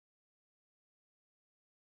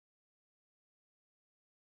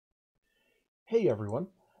Hey everyone,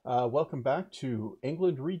 welcome back to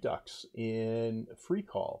England Redux in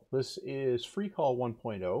Freecol. This is Freecol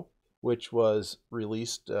 1.0, which was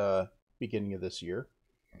released beginning of this year.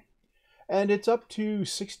 And it's up to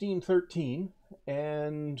 1613,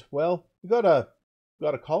 and well, we got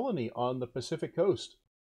a colony on the Pacific coast.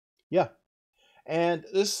 Yeah, and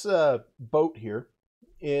this boat here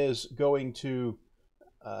is going to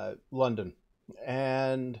London.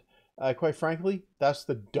 And quite frankly, that's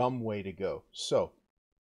the dumb way to go. So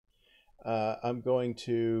I'm going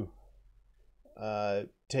to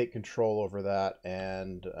take control over that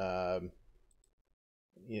and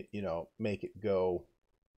make it go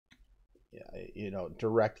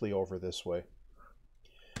directly over this way.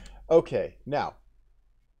 Okay, now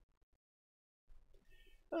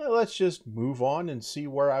let's just move on and see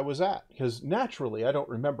where I was at, because naturally I don't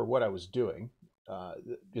remember what I was doing,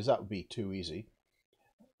 because that would be too easy.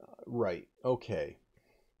 Right, okay.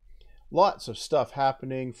 Lots of stuff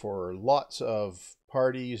happening for lots of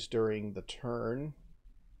parties during the turn.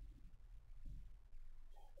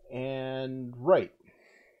 And right.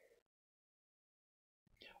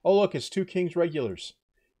 Oh, look, it's two King's regulars.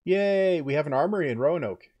 Yay, we have an armory in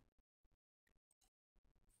Roanoke.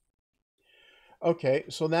 Okay,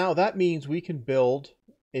 so now that means we can build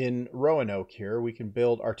in Roanoke here, we can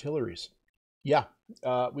build artilleries. Yeah,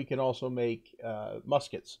 we can also make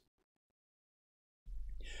muskets.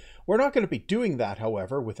 We're not going to be doing that,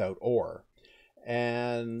 however, without ore.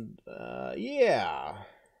 And yeah,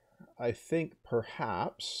 I think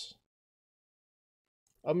perhaps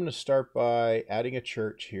I'm going to start by adding a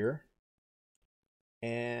church here.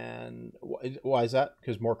 And why is that?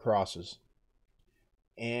 Because more crosses.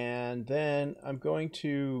 And then I'm going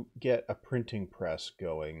to get a printing press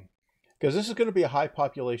going, because this is going to be a high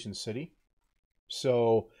population city.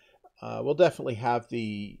 So we'll definitely have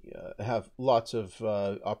lots of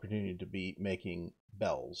opportunity to be making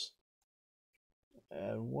bells.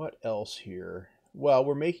 And what else here? Well,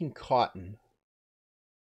 we're making cotton.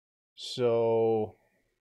 So,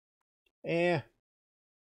 I'll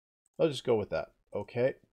just go with that.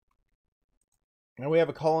 Okay. And we have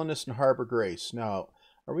a colonist in Harbor Grace. Now,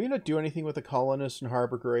 are we going to do anything with the colonist in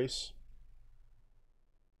Harbor Grace?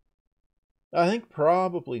 I think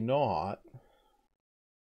probably not.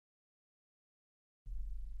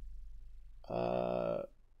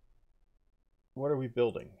 What are we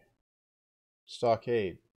building?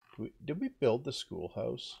 Stockade. Did we build the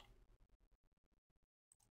schoolhouse?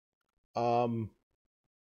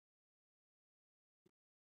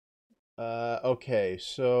 Okay,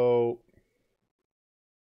 so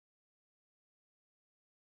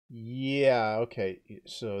yeah, okay,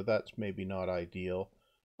 so that's maybe not ideal.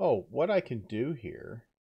 Oh, what I can do here,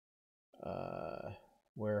 uh,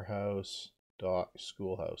 warehouse, dock,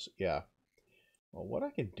 schoolhouse, yeah. Well, what I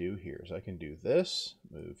can do here is I can do this,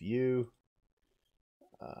 move you,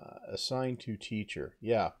 assign to teacher,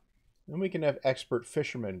 yeah. Then we can have expert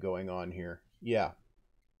fisherman going on here, yeah.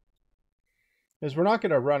 Because we're not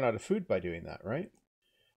going to run out of food by doing that, right?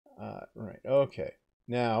 Right, okay.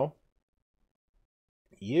 Now,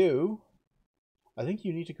 I think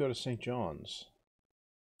you need to go to St. John's.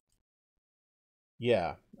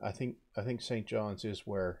 Yeah, I think St. John's is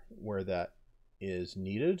where that is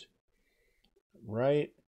needed,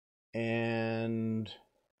 right? And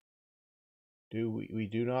we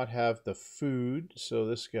do not have the food, so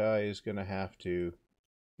this guy is going to have to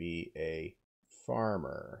be a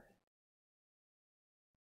farmer.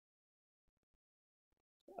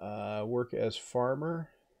 Work as farmer.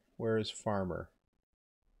 Where is farmer?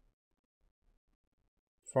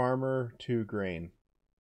 Farmer 2 grain.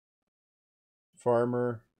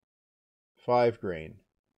 Farmer 5 grain.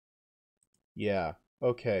 Yeah,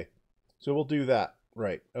 okay. So we'll do that.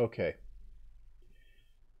 Right, okay.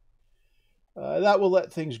 That will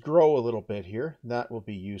let things grow a little bit here. That will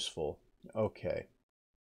be useful. Okay.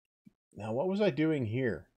 Now, what was I doing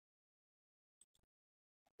here?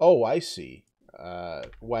 Oh, I see.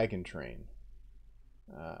 Wagon train.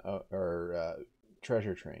 Or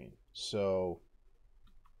treasure train. So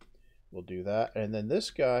we'll do that. And then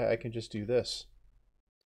this guy, I can just do this.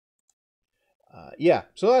 Yeah,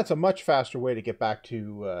 so that's a much faster way to get back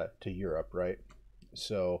to Europe, right?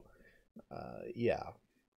 So, yeah.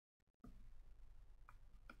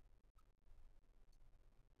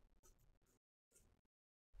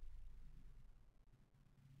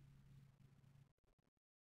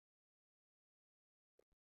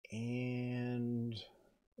 And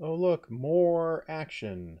oh look, more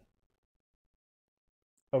action.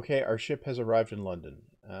 Okay, our ship has arrived in London.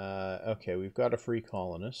 Okay, we've got a free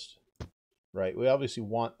colonist. Right, we obviously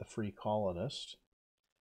want the free colonist.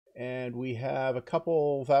 And we have a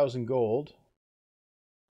couple thousand gold.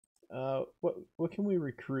 What can we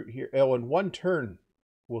recruit here? Oh, in one turn,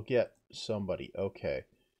 we'll get somebody. Okay.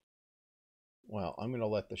 Well, I'm going to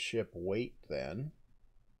let the ship wait then.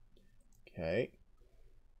 Okay.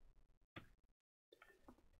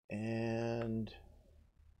 And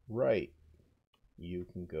right, you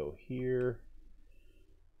can go here.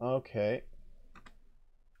 Okay.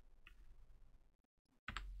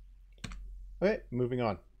 Okay, moving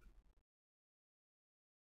on.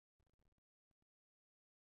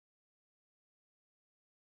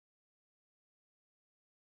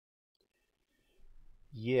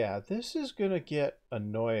 Yeah, this is going to get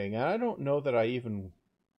annoying. And I don't know that I even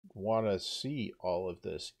want to see all of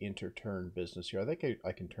this inter-turn business here. I think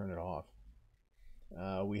I can turn it off.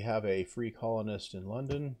 We have a free colonist in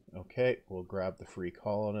London. Okay, we'll grab the free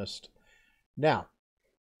colonist. Now,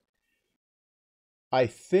 I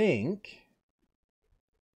think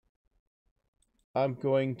I'm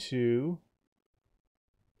going to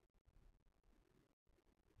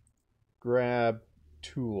grab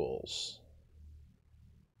tools.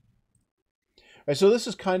 All right, so this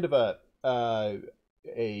is kind of a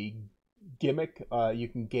gimmick. You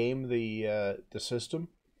can game the system.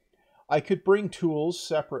 I could bring tools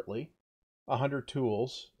separately, 100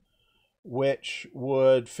 tools, which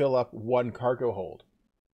would fill up one cargo hold.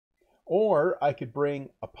 Or I could bring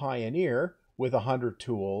a pioneer with 100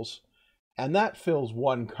 tools, and that fills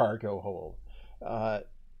one cargo hold.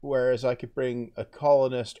 Whereas I could bring a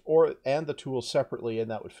colonist and the tools separately, and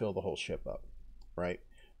that would fill the whole ship up, right?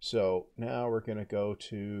 So now we're going to go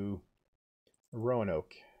to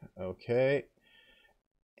Roanoke. Okay.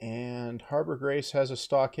 And Harbor Grace has a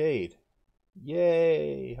stockade.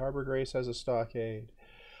 Yay! Harbor Grace has a stockade.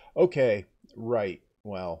 Okay, right.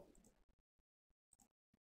 Well,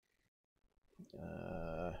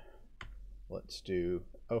 let's do...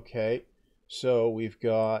 Okay, so we've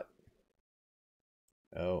got...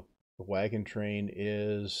 Oh, the wagon train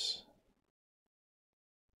is...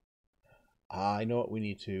 I know what we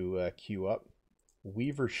need to queue up.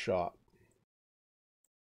 Weaver shop.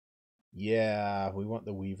 Yeah, we want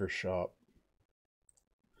the weaver shop.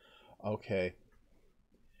 Okay.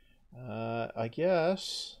 I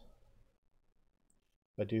guess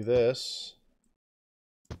if I do this.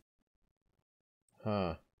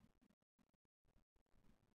 Huh.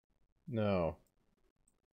 No.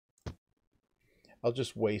 I'll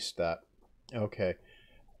just waste that. Okay.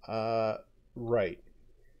 Right.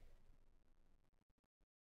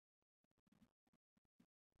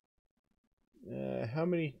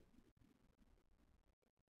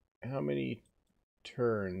 How many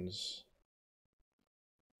turns?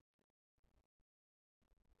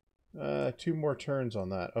 2 more turns on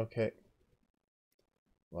that. Okay.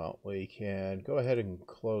 Well, we can go ahead and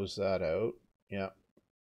close that out. Yeah.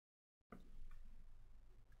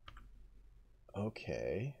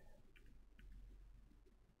 Okay.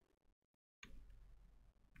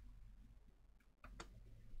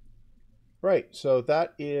 Right, so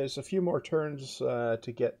that is a few more turns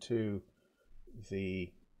to get to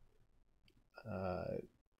the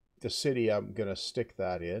city I'm going to stick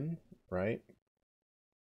that in, right?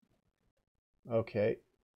 Okay.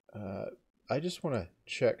 I just want to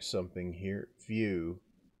check something here. View.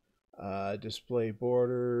 Display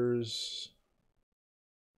borders.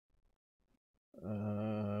 What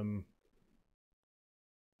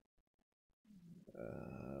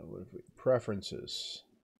have we? Preferences.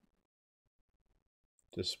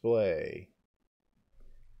 Display.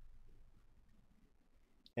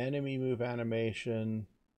 Enemy move animation.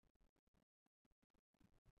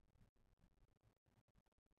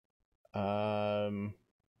 Hmm.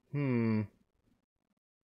 Hmm.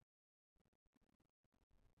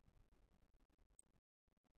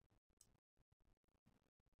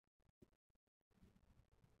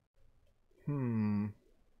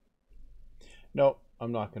 No,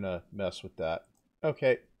 I'm not going to mess with that.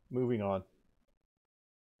 Okay, moving on.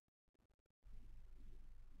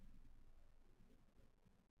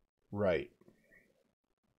 Right.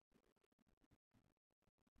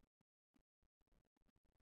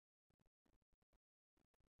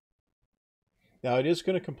 Now it is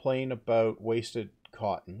going to complain about wasted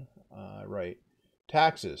cotton. Right.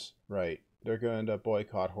 Taxes. Right. They're going to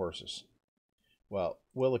boycott horses. Well,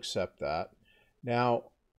 we'll accept that. Now,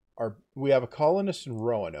 we have a colonist in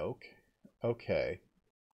Roanoke. Okay.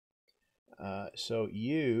 So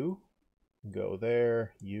you can go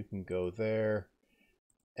there. You can go there.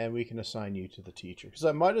 And we can assign you to the teacher. Because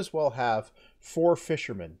I might as well have 4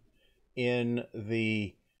 fishermen in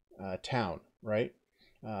the town, right?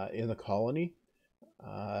 In the colony.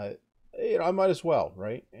 I might as well,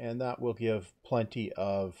 right? And that will give plenty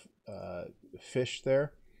of fish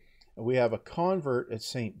there. We have a convert at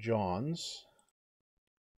St. John's.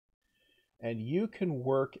 And you can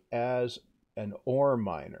work as an ore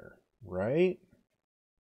miner, right?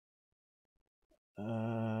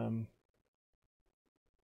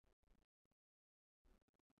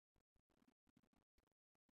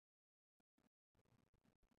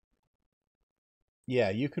 Yeah,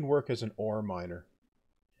 you can work as an ore miner.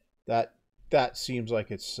 That seems like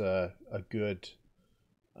it's a good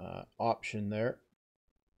option there.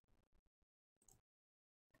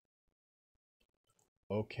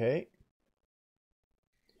 Okay.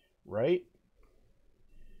 Right.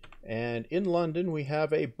 And in London we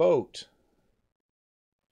have a boat.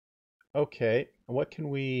 Okay. What can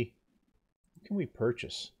we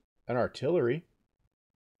purchase? An artillery.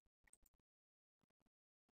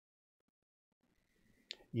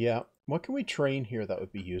 Yeah. What can we train here that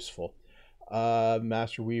would be useful?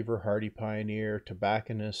 Master Weaver, Hardy Pioneer,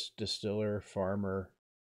 Tobacconist, Distiller, Farmer,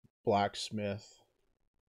 Blacksmith.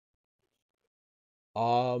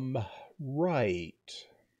 Right.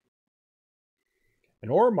 An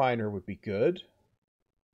ore miner would be good.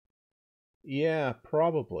 Yeah,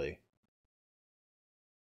 probably.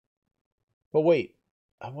 But wait,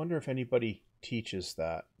 I wonder if anybody teaches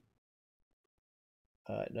that.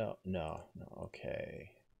 No.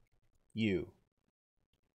 Okay. You.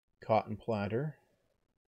 Cotton planter.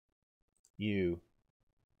 You.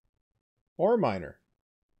 Ore miner.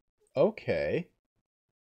 Okay.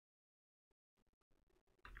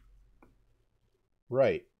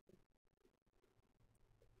 Right.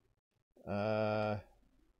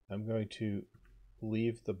 I'm going to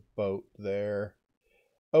leave the boat there.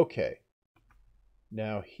 Okay.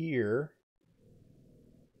 Now here.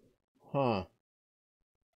 Huh.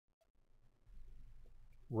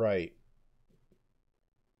 Right.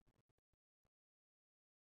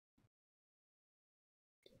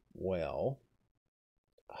 Well,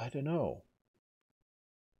 I don't know.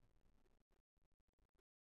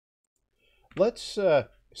 Let's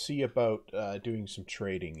see about doing some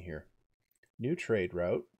trading here. New trade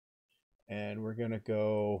route. And we're going to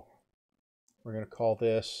call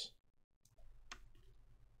this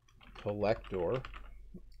collector,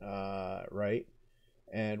 right?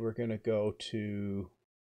 And we're going to go to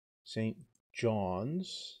St.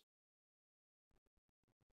 John's,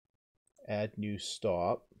 add new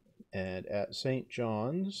stop. And at St.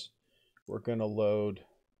 John's, we're going to load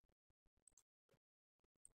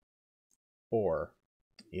ore.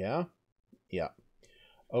 Yeah? Yeah.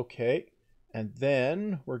 Okay. And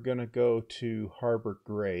then we're going to go to Harbor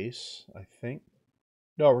Grace, I think.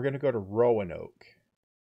 No, we're going to go to Roanoke.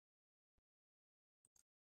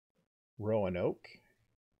 Roanoke.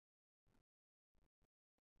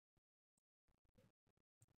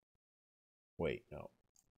 Wait, no.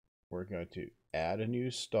 We're going to add a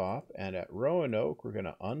new stop. And at Roanoke, we're going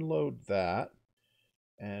to unload that.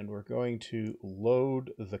 And we're going to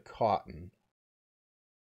load the cotton.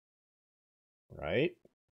 Right?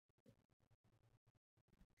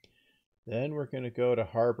 Then we're going to go to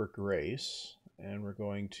Harbor Grace. And we're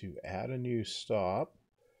going to add a new stop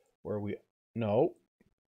where we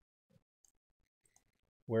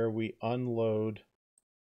unload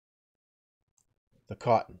the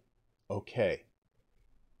cotton. Okay.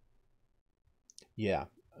 Yeah.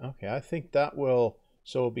 Okay, I think that will...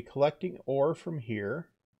 So we'll be collecting ore from here.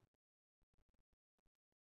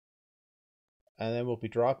 And then we'll be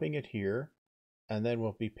dropping it here. And then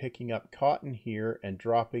we'll be picking up cotton here and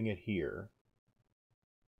dropping it here.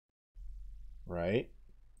 Right?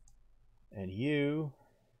 And you...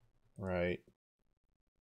 Right.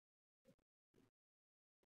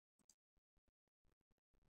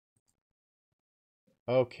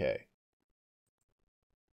 Okay.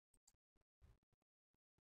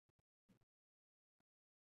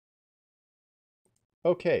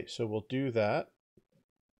 Okay, so we'll do that.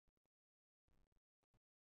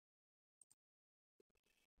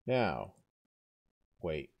 Now,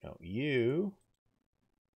 wait, no, you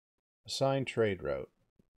assign trade route.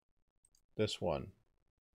 This one.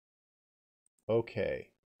 Okay.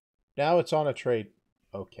 Now it's on a trade.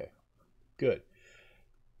 Okay, good.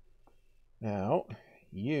 Now,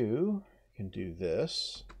 you can do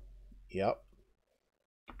this. Yep.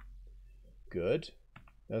 Good.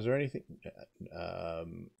 Now, is there anything?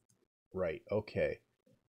 Right, okay.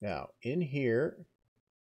 Now, in here,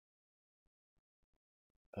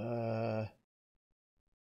 you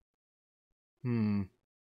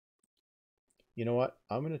know what?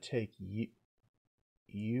 I'm going to take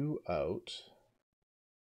you out.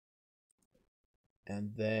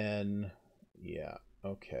 And then, yeah,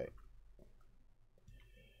 okay.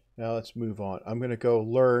 Now let's move on. I'm going to go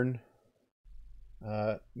learn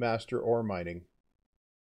master ore mining.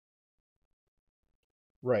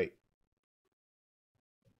 Right.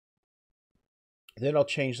 Then I'll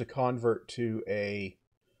change the convert to a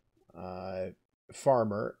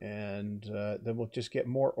farmer, and then we'll just get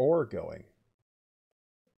more ore going.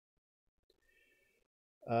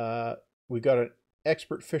 We got an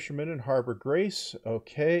expert fisherman in Harbor Grace.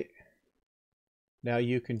 Okay. Now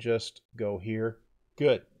you can just go here.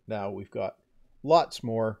 Good. Now we've got lots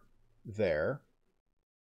more there.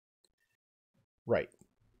 Right.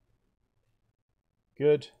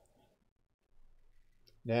 Good.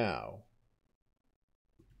 Now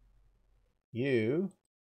you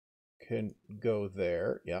can go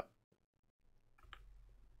there. Yep.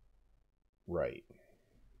 Right.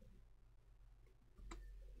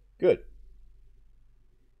 Good.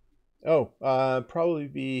 Oh, probably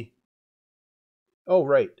be. Oh,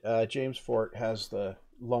 right. James Fort has the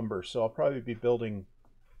lumber, so I'll probably be building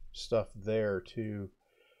stuff there too.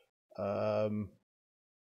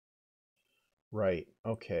 Right.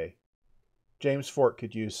 Okay. James Fort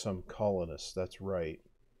could use some colonists. That's right.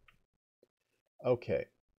 Okay.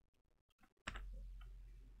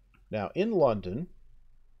 Now in London,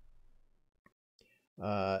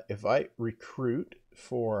 if I recruit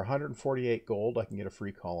for 148 gold, I can get a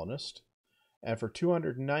free colonist. And for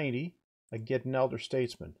 290, I can get an elder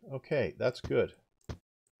statesman. Okay, that's good.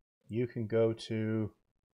 You can go to,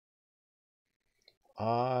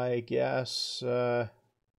 I guess,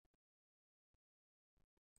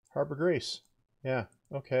 Harbor Grace. Yeah,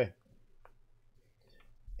 okay.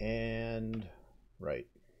 And, right.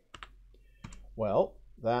 Well,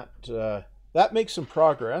 that makes some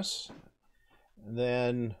progress. And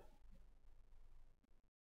then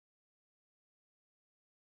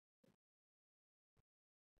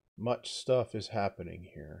much stuff is happening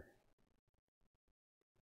here.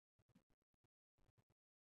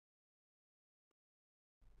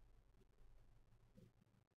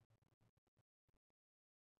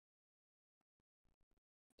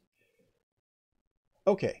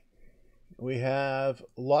 Okay, we have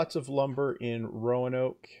lots of lumber in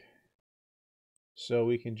Roanoke, so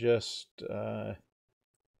we can just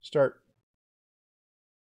start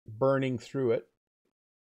burning through it.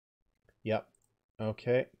 Yep.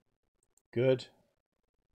 Okay. Good.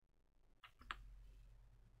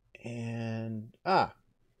 And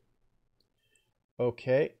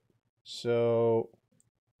okay. So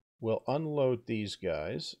we'll unload these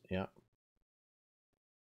guys. Yeah.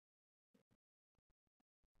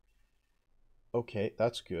 Okay,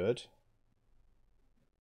 that's good.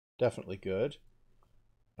 Definitely good.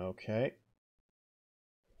 Okay.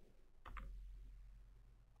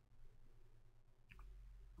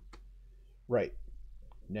 Right.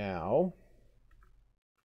 Now,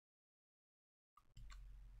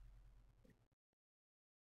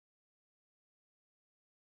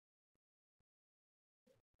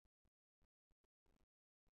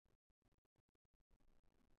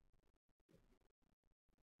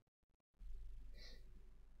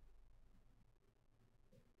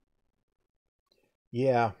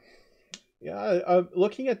 yeah. Yeah,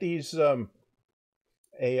 looking at these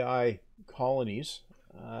AI colonies,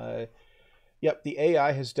 yep, the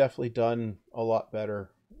AI has definitely done a lot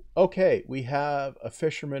better. Okay, we have a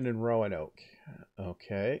fisherman in Roanoke.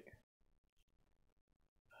 Okay.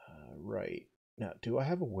 Right. Now, do I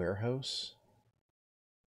have a warehouse?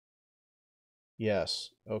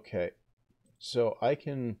 Yes. Okay. So I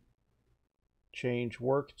can change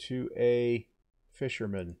work to a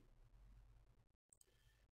fisherman.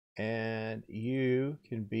 And you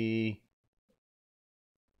can be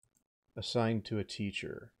assigned to a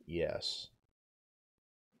teacher. Yes.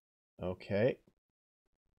 Okay.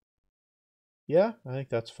 Yeah, I think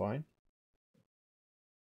that's fine.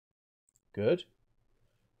 Good.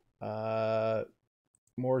 Uh,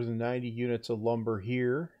 more than 90 units of lumber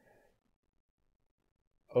here.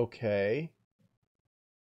 Okay.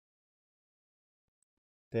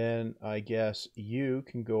 Then I guess you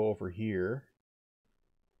can go over here.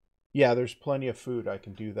 Yeah, there's plenty of food. I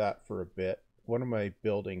can do that for a bit. What am I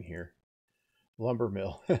building here? Lumber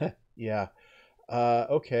mill. Yeah.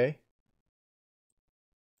 Okay.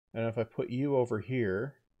 And if I put you over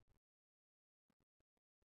here,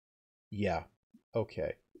 yeah.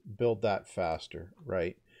 Okay. Build that faster,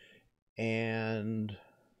 right? And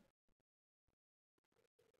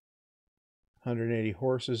 180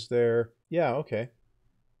 horses there. Yeah, okay.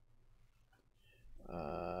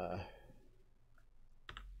 Uh,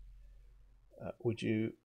 would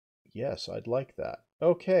you? Yes, I'd like that.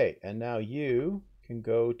 Okay, and now you can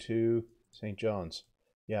go to St. John's.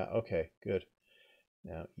 Yeah, okay, good.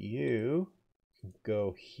 Now you can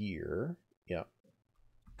go here. Yeah,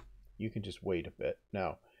 you can just wait a bit.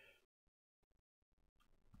 Now,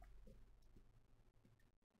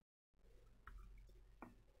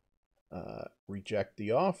 Reject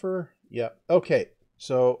the offer. Yep. Okay.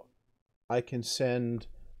 So I can send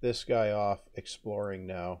this guy off exploring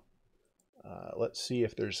now. Let's see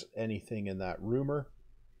if there's anything in that rumor.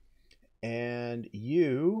 And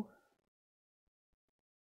you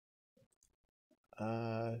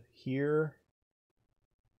here.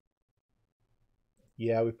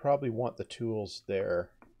 Yeah, we probably want the tools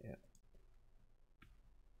there. Yeah.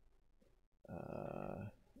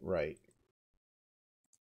 Right.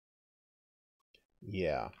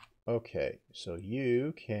 Yeah. Okay. So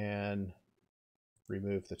you can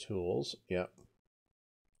remove the tools. Yep.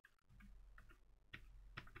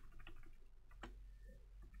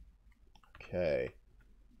 Okay.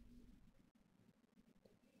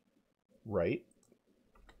 Right.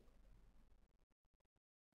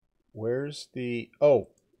 Where's the... Oh,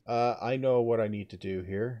 I know what I need to do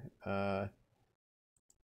here.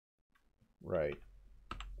 Right.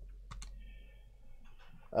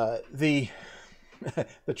 The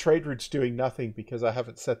the trade route's doing nothing because I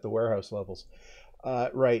haven't set the warehouse levels.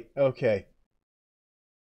 Right. Okay.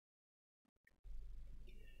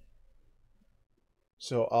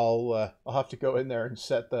 So I'll have to go in there and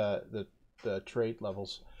set the trade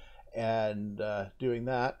levels, and doing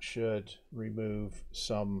that should remove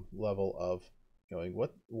some level of going.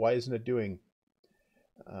 What? Why isn't it doing?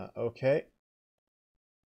 Okay.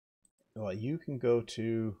 Well, you can go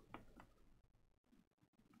to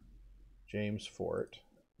James Fort.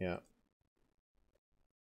 Yeah.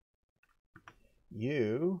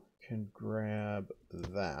 You can grab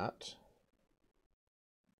that.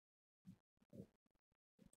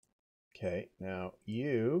 Okay, now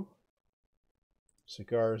you,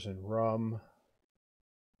 cigars and rum,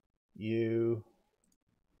 you,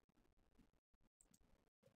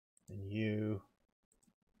 and you,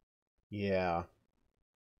 yeah.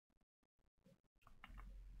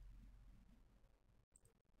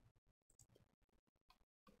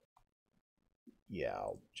 Yeah,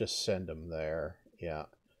 I'll just send them there. Yeah.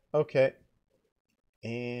 Okay.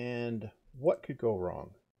 And what could go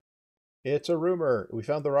wrong? It's a rumor. We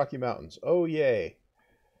found the Rocky Mountains. Oh, yay.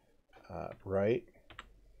 Right.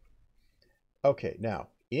 Okay, now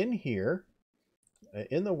in here,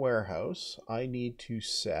 in the warehouse, I need to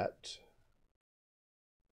set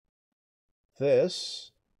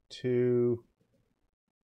this to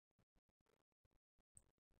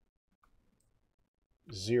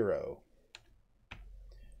 0.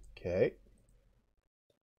 Okay.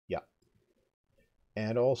 Yeah.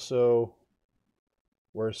 And also,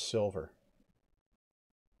 where's silver?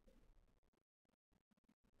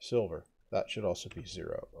 Silver. That should also be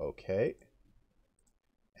 0. Okay.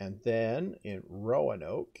 And then in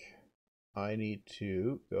Roanoke, I need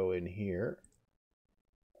to go in here,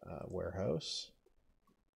 warehouse,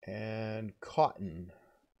 and cotton.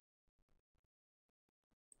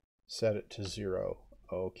 Set it to 0.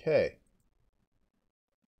 Okay.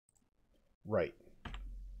 Right.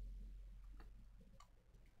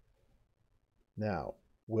 Now,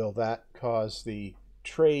 will that cause the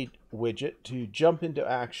trade widget to jump into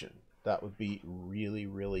action? That would be really,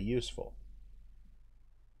 really useful.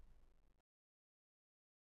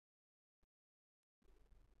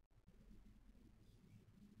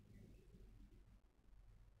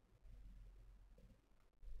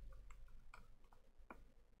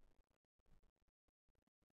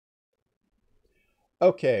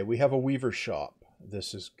 Okay, we have a weaver shop.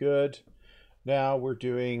 This is good. Now we're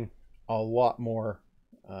doing a lot more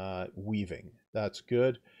weaving. That's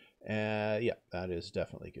good. Yeah, that is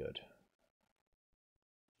definitely good.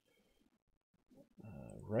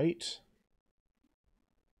 Right.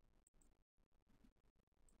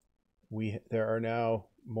 There are now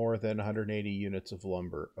more than 180 units of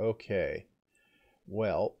lumber. Okay.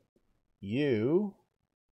 Well, you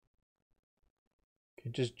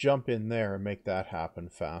can just jump in there and make that happen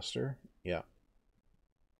faster. Yeah.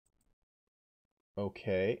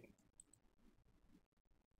 Okay.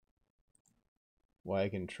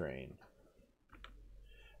 Wagon train.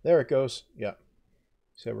 There it goes. Yeah.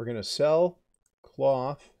 So we're going to sell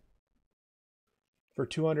cloth for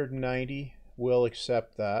 290. We'll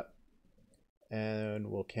accept that. And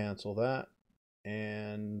we'll cancel that.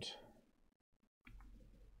 And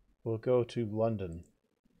we'll go to London.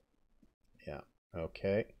 Yeah.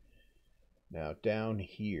 Okay. Now down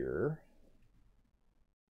here,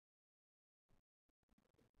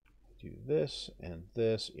 do this and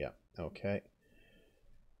this. Yeah. Okay.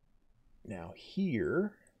 Now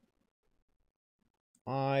here,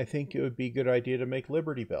 I think it would be a good idea to make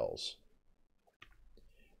Liberty Bells.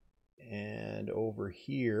 And over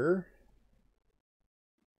here,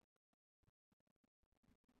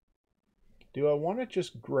 do I want to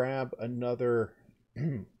just grab another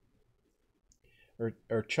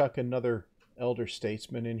or chuck another elder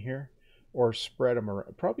statesman in here, or spread them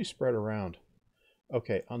around. Probably spread around.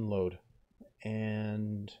 Okay, unload.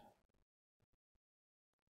 And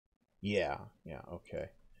yeah, okay.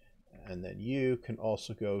 And then you can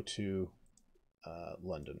also go to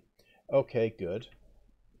London. Okay, good.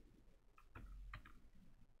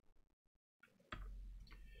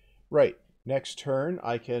 Right. Next turn,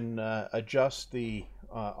 I can adjust the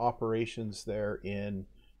operations there in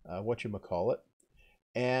whatchamacallit.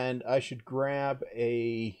 And I should grab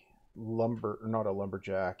a lumber, or not a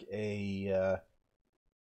lumberjack, a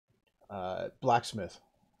blacksmith,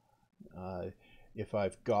 if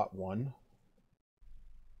I've got one.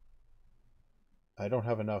 I don't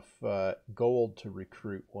have enough gold to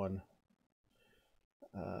recruit one.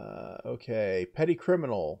 Okay, petty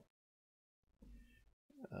criminal.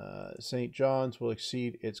 St. John's will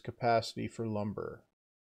exceed its capacity for lumber.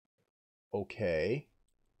 Okay.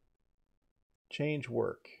 Change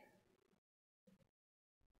work.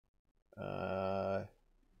 Ore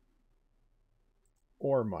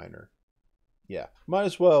miner. Yeah, might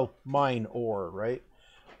as well mine ore, right?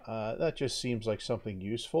 That just seems like something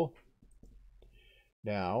useful.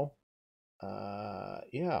 Now,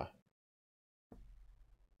 yeah.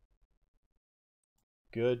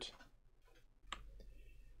 Good.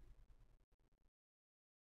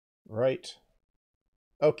 Right.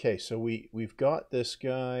 Okay, so we've got this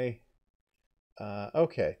guy.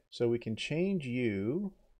 Okay, so we can change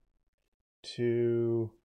you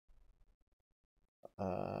to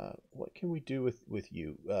what can we do with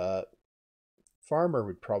you? Farmer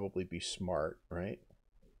would probably be smart, right?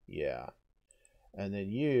 Yeah. And then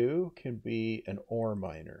you can be an ore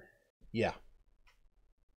miner. Yeah.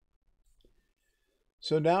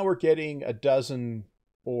 So now we're getting a dozen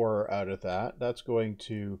ore out of that. That's going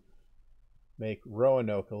to make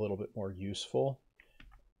Roanoke a little bit more useful.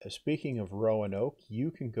 Speaking of Roanoke,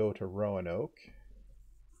 you can go to Roanoke.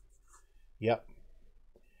 Yep.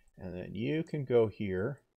 And then you can go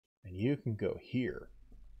here, and you can go here.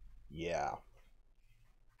 Yeah.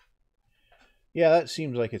 Yeah, that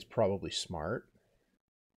seems like it's probably smart.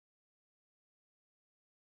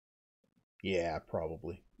 Yeah,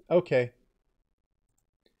 probably. Okay.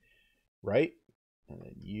 Right? And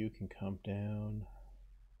then you can come down.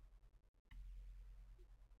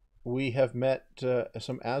 We have met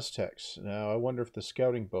some Aztecs. Now, I wonder if the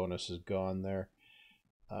scouting bonus is gone there.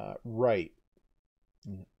 Right.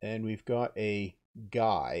 And we've got a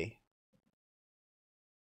guy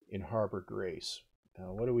in Harbor Grace.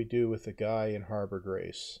 Now, what do we do with the guy in Harbor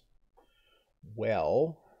Grace?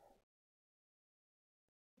 Well,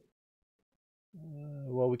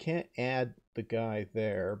 we can't add the guy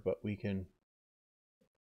there, but we can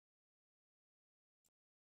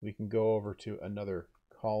go over to another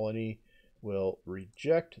colony. We'll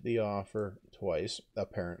reject the offer twice,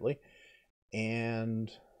 apparently.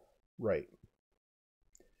 And, right.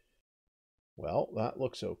 Well, that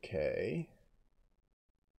looks okay.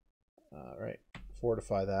 All right,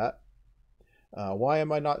 fortify that. Why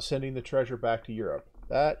am I not sending the treasure back to Europe?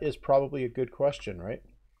 That is probably a good question, right?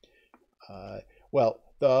 Well,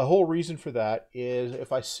 the whole reason for that is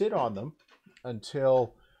if I sit on them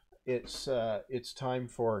until it's time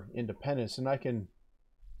for independence, and I can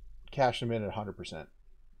cash them in at 100%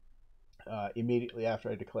 immediately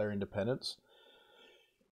after I declare independence.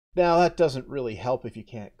 Now that doesn't really help if you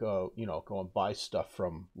can't go, go and buy stuff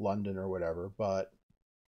from London or whatever. But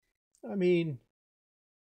I mean,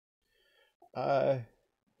 oh,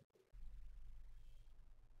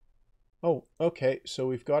 okay. So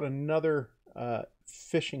we've got another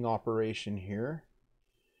fishing operation here,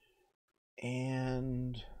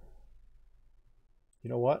 and you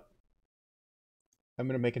know what? I'm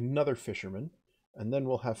going to make another fisherman, and then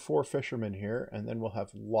we'll have 4 fishermen here, and then we'll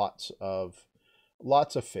have lots of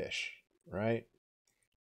fish, right?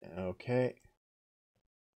 Okay.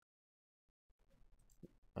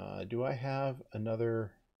 Do I have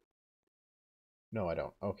another? No, I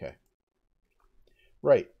don't. Okay.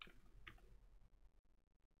 Right.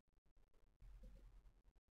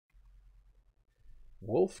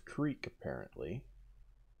 Wolf Creek, apparently.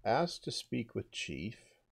 Asked to speak with Chief.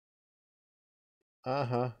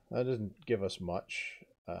 Uh-huh. That doesn't give us much.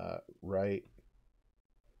 Right.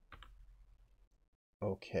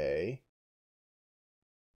 Okay.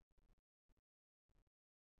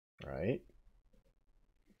 Right.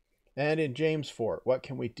 And in James Fort, what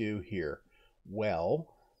can we do here?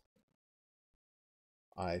 Well,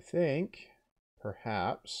 I think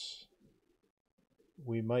perhaps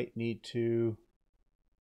we might need to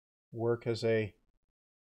work as a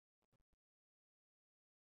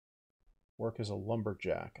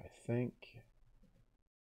lumberjack, I think.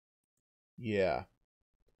 Yeah,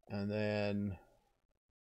 And then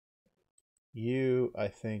you, I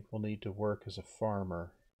think, will need to work as a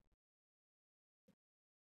farmer.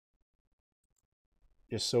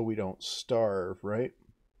 Just so we don't starve, right?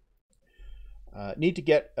 Need to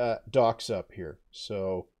get docks up here.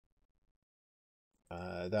 So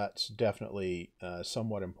that's definitely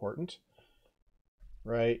somewhat important,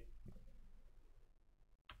 right?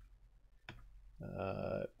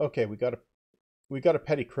 Okay, we got a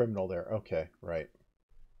petty criminal there. Okay, right.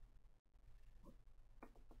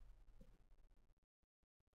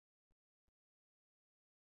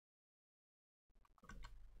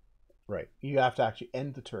 Right. You have to actually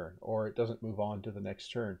end the turn, or it doesn't move on to the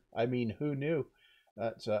next turn. I mean, who knew?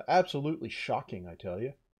 That's absolutely shocking, I tell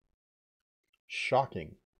you.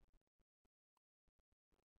 Shocking.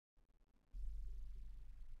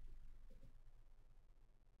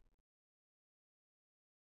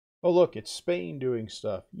 Oh, look, it's Spain doing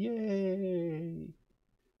stuff. Yay!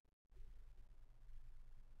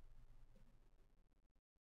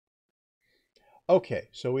 Okay,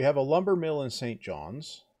 so we have a lumber mill in St.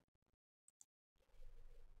 John's.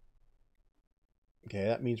 Okay,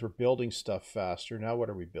 that means we're building stuff faster. Now what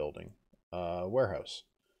are we building? Warehouse.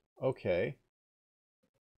 Okay.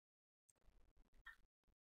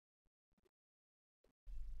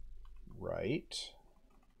 Right.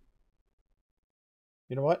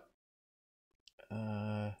 You know what?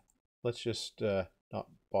 Let's just not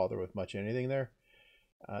bother with much anything there.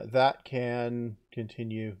 That can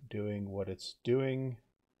continue doing what it's doing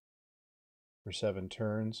for 7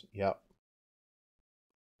 turns. Yep.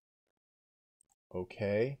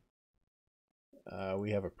 Okay.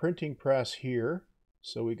 We have a printing press here,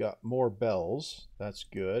 so we got more bells. That's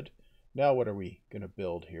good. Now what are we going to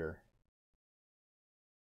build here?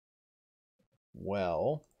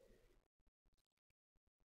 Well,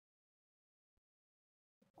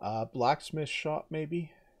 blacksmith shop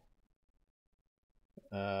maybe?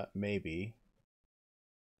 Maybe.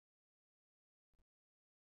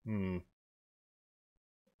 Hmm.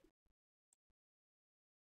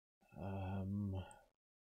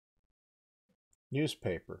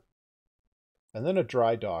 Newspaper. And then a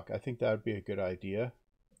dry dock. I think that would be a good idea.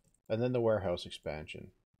 And then the warehouse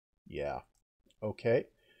expansion. Yeah. Okay.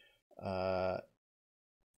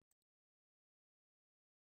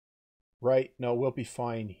 Right. No, we'll be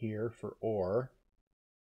fine here for ore.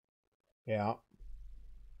 Yeah.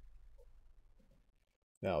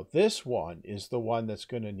 Now, this one is the one that's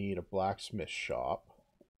going to need a blacksmith shop.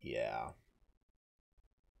 Yeah.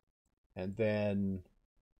 And then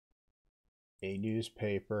a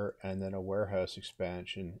newspaper and then a warehouse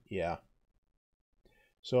expansion. Yeah.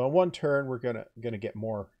 So on 1 turn, we're gonna get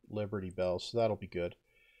more Liberty Bells, so that'll be good.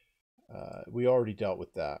 We already dealt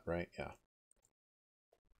with that, right? Yeah.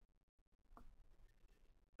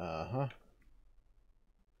 Uh-huh.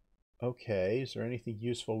 Okay, is there anything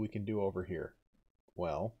useful we can do over here?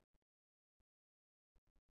 Well,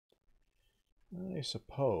 I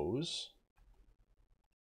suppose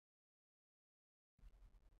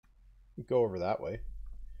we go over that way.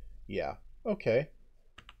 Yeah. Okay.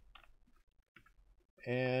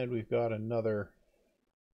 And we've got another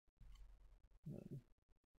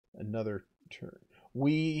turn.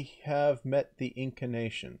 We have met the Inca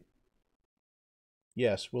Nation.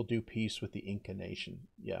 Yes, we'll do peace with the Inca Nation.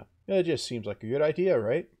 Yeah. It just seems like a good idea,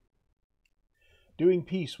 right? Doing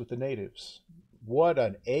peace with the natives. What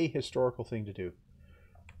an ahistorical thing to do.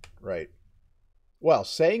 Right. Well,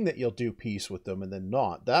 saying that you'll do peace with them and then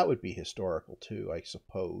not, that would be historical too, I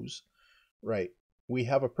suppose. Right. We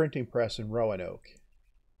have a printing press in Roanoke.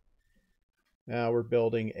 Now we're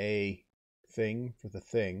building a thing for the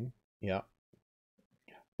thing. Yeah.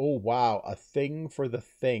 Oh, wow. A thing for the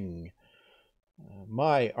thing.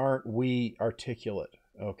 My, aren't we articulate?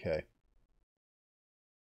 Okay.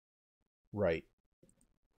 Right.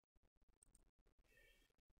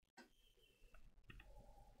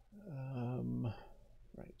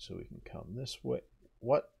 Right, so we can come this way.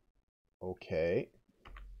 What? Okay.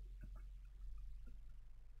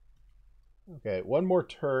 Okay, 1 more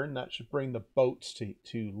turn. That should bring the boats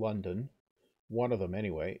to London. One of them,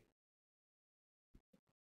 anyway.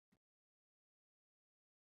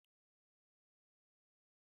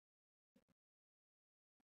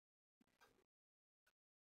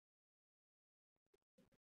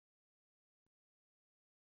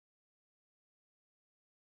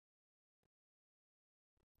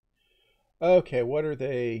 Okay, what are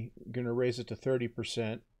they going to raise it to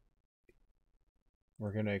 30%?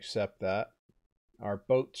 We're going to accept that. Our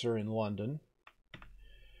boats are in London.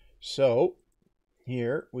 So,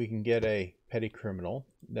 here we can get a petty criminal.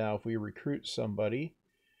 Now, if we recruit somebody,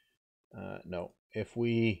 no. If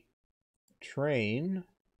we train,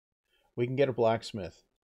 We can get a blacksmith.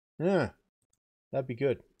 Yeah, that'd be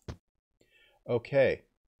good. Okay.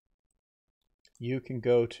 You can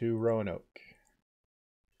go to Roanoke.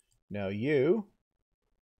 Now you,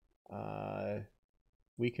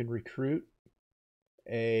 we can recruit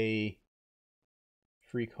a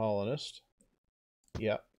free colonist.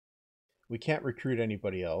 Yep. We can't recruit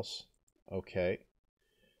anybody else. Okay.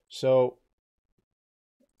 So,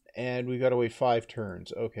 and we got to wait 5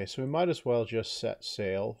 turns. Okay, so we might as well just set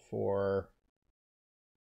sail for,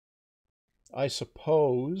 I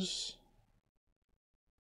suppose,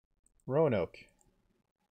 Roanoke.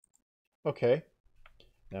 Okay.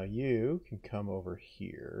 Now you can come over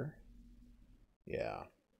here. Yeah.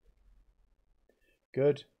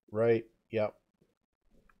 Good. Right. Yep.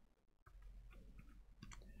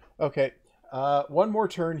 Okay. One more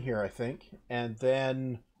turn here, I think, and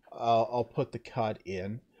then I'll put the cut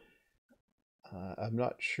in. I'm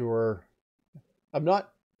not sure. I'm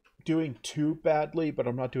not doing too badly, but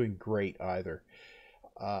I'm not doing great either.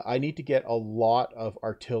 I need to get a lot of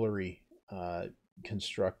artillery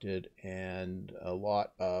constructed and a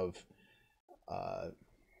lot of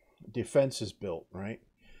defenses built, right?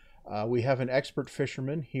 We have an expert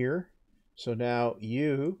fisherman here. So now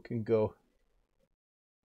you can go.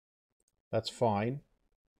 That's fine.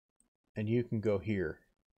 And you can go here.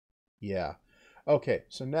 Yeah. Okay,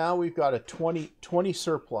 so now we've got a 20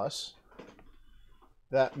 surplus.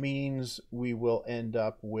 That means we will end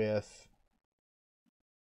up with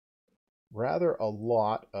rather a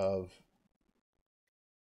lot of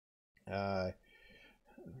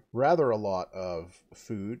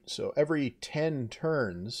food. So every 10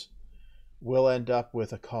 turns, we'll end up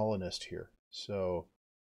with a colonist here. So,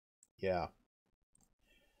 yeah.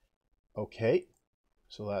 Okay,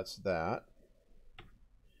 so that's that.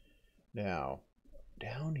 Now,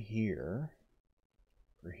 down here,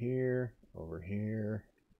 over here, over here,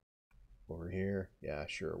 over here. Yeah,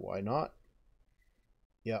 sure, why not?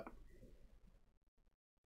 Yep.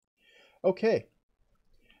 Okay.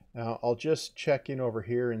 Now, I'll just check in over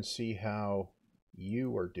here and see how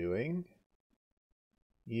you are doing.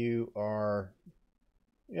 You are,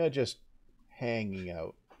 yeah, just hanging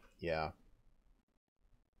out. Yeah.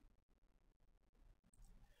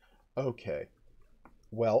 Okay.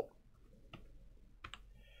 Well,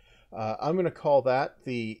 I'm going to call that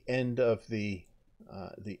the end of the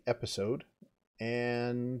episode,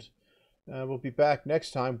 and we'll be back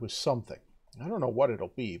next time with something. I don't know what it'll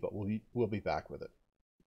be, but we'll be back with it.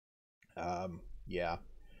 Yeah.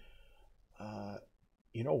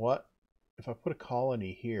 You know what? If I put a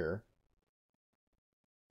colony here,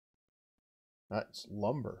 that's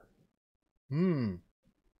lumber.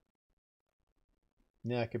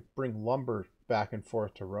 Yeah, I could bring lumber back and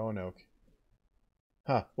forth to Roanoke.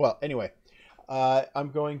 Huh. Well, anyway, I'm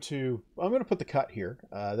going to put the cut here.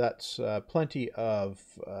 That's plenty of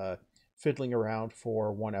fiddling around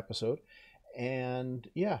for one episode, and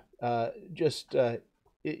yeah, just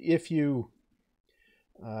if you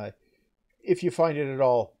find it at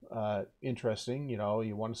all interesting, you know,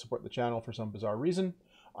 you want to support the channel for some bizarre reason,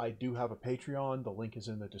 I do have a Patreon. The link is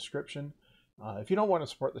in the description. If you don't want to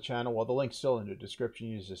support the channel, well, the link's still in the description.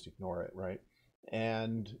 You just ignore it, right?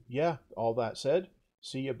 And yeah, all that said,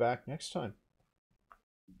 see you back next time.